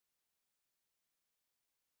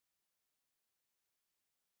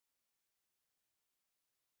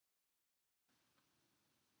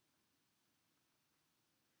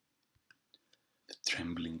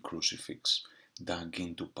trembling crucifix dug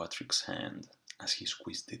into Patrick's hand as he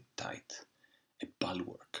squeezed it tight, a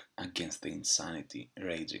bulwark against the insanity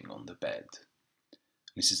raging on the bed.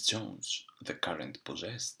 Mrs. Jones, the current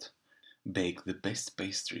possessed, baked the best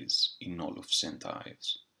pastries in all of St.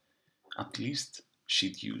 Ives. At least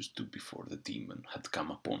she'd used to before the demon had come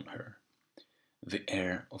upon her. The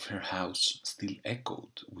air of her house still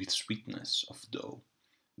echoed with sweetness of dough,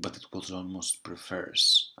 but it was almost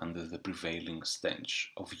perverse under the prevailing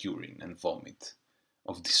stench of urine and vomit,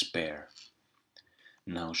 of despair.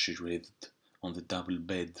 Now she writhed on the double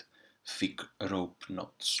bed, thick rope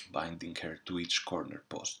knots binding her to each corner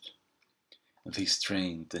post. They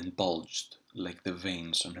strained and bulged like the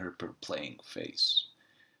veins on her perplaying face.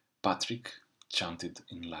 Patrick chanted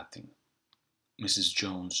in Latin. Mrs.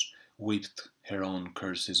 Jones whipped her own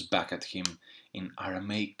curses back at him in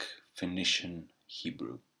Aramaic, Phoenician,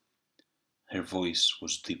 Hebrew. Her voice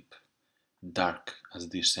was deep, dark as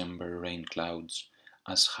December rain clouds,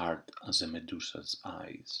 as hard as a Medusa's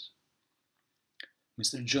eyes.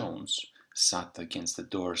 Mr. Jones sat against the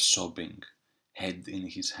door sobbing, head in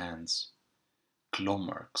his hands. Claw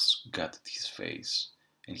marks gutted his face,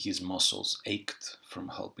 and his muscles ached from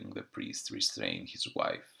helping the priest restrain his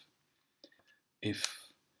wife. If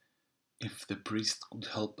the priest could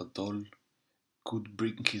help at all, could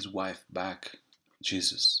bring his wife back,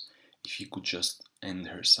 Jesus, if he could just end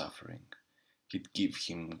her suffering, he'd give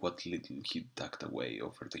him what little he'd tucked away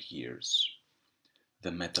over the years.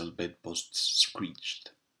 The metal bedposts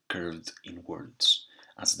screeched, curved inwards,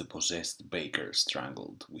 as the possessed baker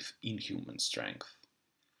strangled with inhuman strength.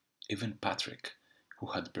 Even Patrick, who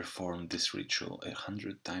had performed this ritual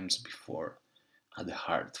 100 times before, had a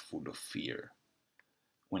heart full of fear.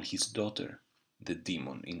 When his daughter, the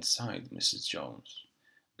demon inside Mrs. Jones,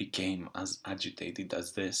 became as agitated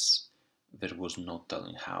as this, there was no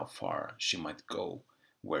telling how far she might go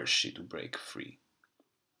were she to break free.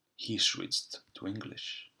 He switched to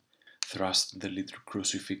English, thrust the little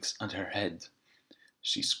crucifix at her head.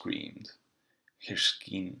 She screamed. Her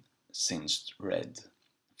skin singed red,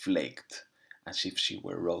 flaked as if she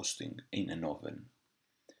were roasting in an oven.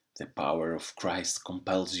 The power of Christ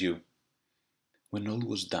compels you. When all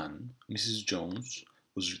was done, Mrs. Jones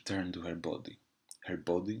was returned to her body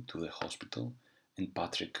to the hospital, and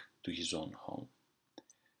Patrick to his own home.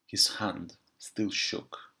 His hand still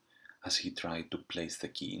shook as he tried to place the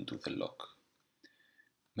key into the lock.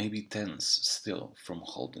 Maybe tense still from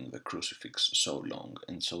holding the crucifix so long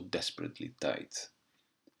and so desperately tight,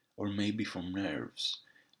 or maybe from nerves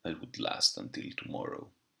that would last until tomorrow.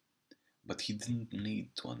 But he didn't need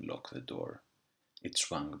to unlock the door. It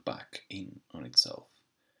swung back in on itself.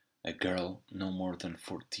 A girl no more than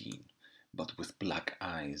 14, but with black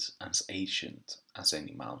eyes as ancient as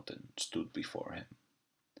any mountain, stood before him.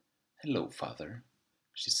 "Hello, father,"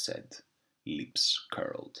 she said, lips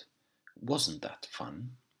curled. "Wasn't that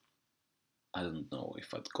fun?" "I don't know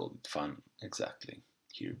if I'd call it fun exactly,"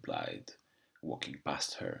 he replied, walking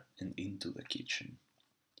past her and into the kitchen.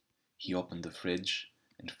 He opened the fridge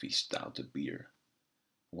and fished out a beer.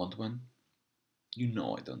 "Want one?" "You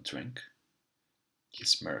know I don't drink." He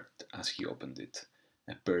smirked as he opened it.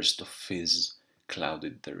 A burst of fizz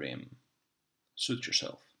clouded the rim. "Suit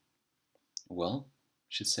yourself." "Well,"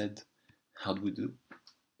 she said, "how'd we do?"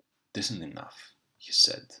 "Decent enough," he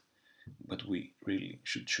said, "but we really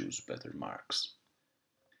should choose better marks."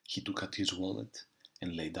 He took out his wallet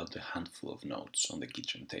and laid out a handful of notes on the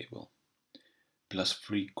kitchen table. "Plus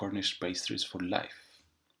free Cornish pastries for life,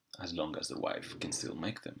 as long as the wife can still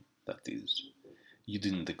make them, that is. You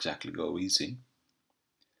didn't exactly go easy."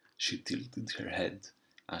 She tilted her head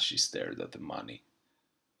as she stared at the money.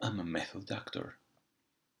 "I'm a method actor."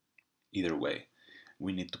 "Either way,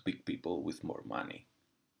 we need to pick people with more money."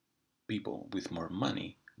 "People with more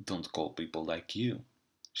money don't call people like you,"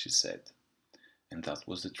 she said. And that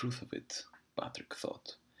was the truth of it, Patrick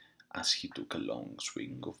thought, as he took a long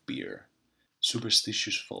swig of beer.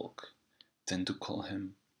 Superstitious folk tend to call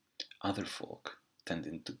him, other folk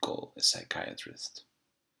tending to call a psychiatrist.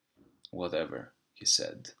 "Whatever," he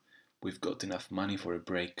said, "we've got enough money for a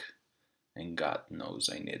break, and God knows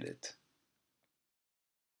I need it."